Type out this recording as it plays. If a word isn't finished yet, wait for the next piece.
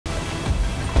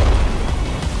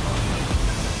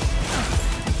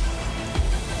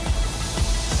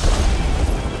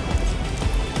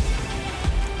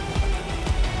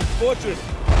Fortress,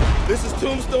 this is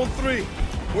Tombstone 3.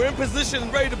 We're in position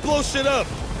and ready to blow shit up.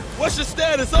 What's your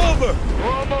status? Over! We're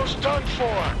almost done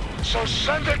for, so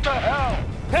send it to hell!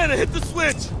 Hannah, hit the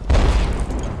switch!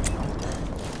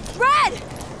 Red!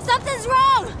 Something's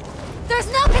wrong!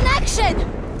 There's no connection!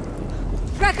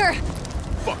 Wrecker!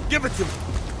 Fuck, give it to me!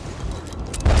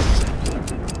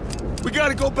 We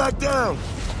gotta go back down!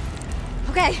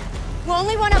 Okay, well,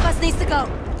 only one of us needs to go.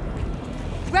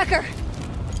 Wrecker,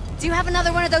 do you have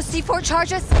another one of those C4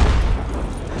 charges?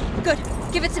 Good,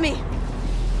 give it to me.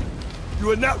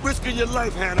 You are not risking your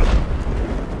life, Hannah.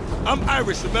 I'm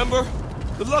Irish, remember?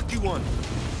 The lucky one.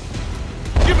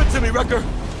 Give it to me, Wrecker!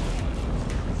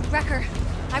 Wrecker,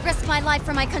 I risk my life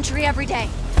for my country every day.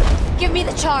 Give me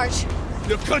the charge.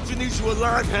 Your country needs you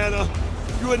alive, Hannah.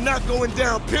 You are not going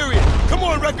down, period. Come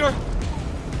on, Wrecker!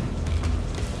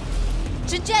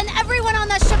 Jinjen, everyone on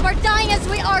that ship are dying as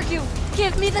we argue.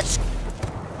 Give me the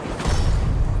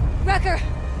Wrecker,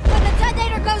 when the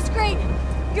detonator goes green,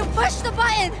 you push the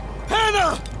button!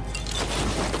 Hannah!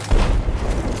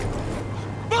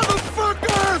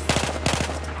 Motherfuckers!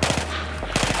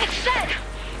 It's set!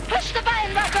 Push the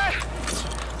button, Wrecker!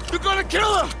 You're gonna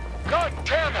kill her! God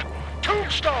damn it!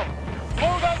 Tombstone!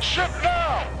 Blow that ship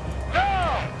now!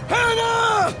 Now!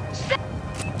 Hannah!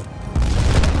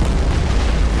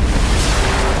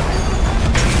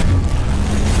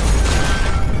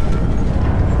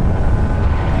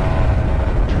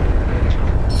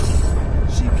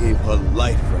 She gave her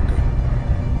life, Wrecker.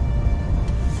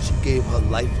 She gave her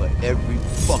life for every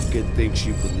fucking thing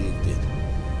she believed in.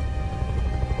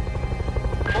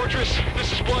 Fortress,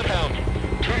 this is Bloodhound.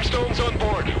 Tombstone's on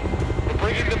board. We're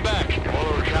bringing them back. All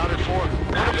are accounted for?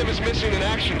 One of them is missing in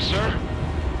action, sir.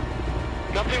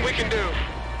 Nothing we can do.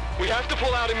 We have to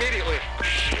pull out immediately.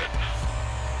 Shit.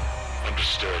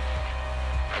 Understood.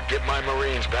 I'll get my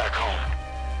Marines back home.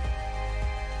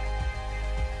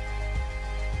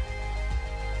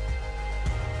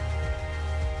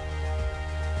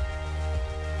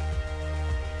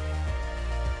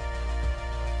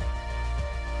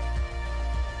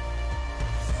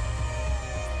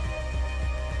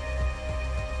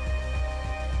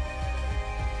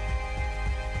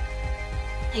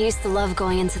 I used to love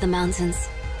going into the mountains.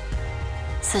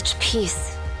 Such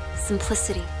peace,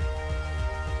 simplicity.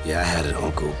 Yeah, I had an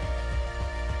uncle.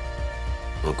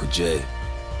 Uncle Jay.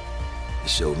 He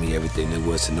showed me everything there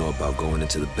was to know about going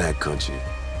into the backcountry.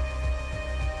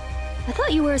 I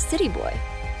thought you were a city boy.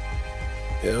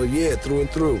 Hell yeah, through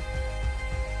and through.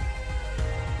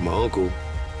 My uncle,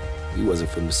 he wasn't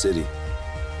from the city.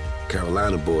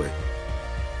 Carolina boy.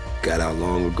 Got out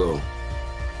long ago.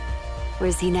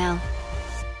 Where's he now?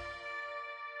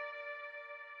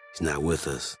 He's not with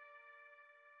us.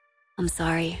 I'm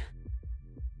sorry.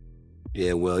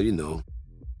 Yeah, well, you know.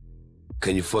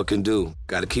 Can you fucking do?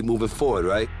 Gotta keep moving forward,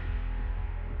 right?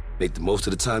 Make the most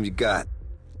of the time you got.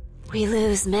 We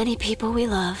lose many people we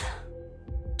love.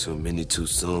 Too many too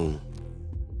soon.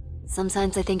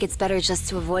 Sometimes I think it's better just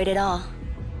to avoid it all.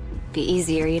 Be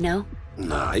easier, you know?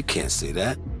 Nah, you can't say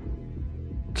that.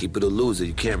 Keep it a loser,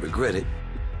 you can't regret it.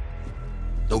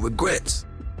 No regrets.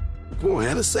 Come on,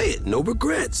 Hannah, say it. No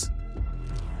regrets.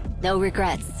 No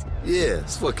regrets. Yeah,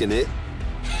 that's fucking it.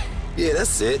 Yeah,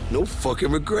 that's it. No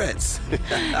fucking regrets.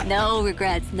 No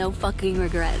regrets. No fucking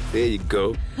regrets. There you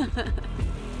go.